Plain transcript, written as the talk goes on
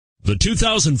The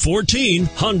 2014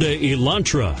 Hyundai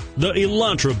Elantra. The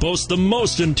Elantra boasts the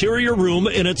most interior room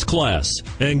in its class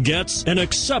and gets an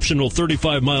exceptional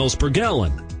 35 miles per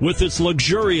gallon. With its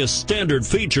luxurious standard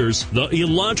features, the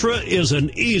Elantra is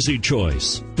an easy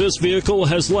choice. This vehicle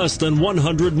has less than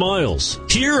 100 miles.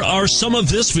 Here are some of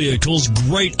this vehicle's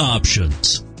great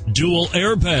options: dual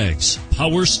airbags,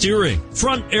 power steering,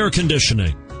 front air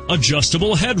conditioning,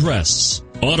 adjustable headrests,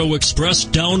 auto express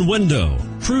down window,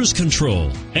 cruise control,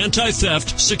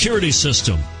 anti-theft security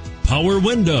system, power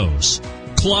windows,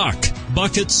 clock,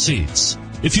 bucket seats.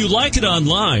 If you like it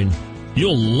online,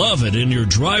 you'll love it in your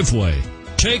driveway.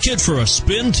 Take it for a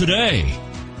spin today.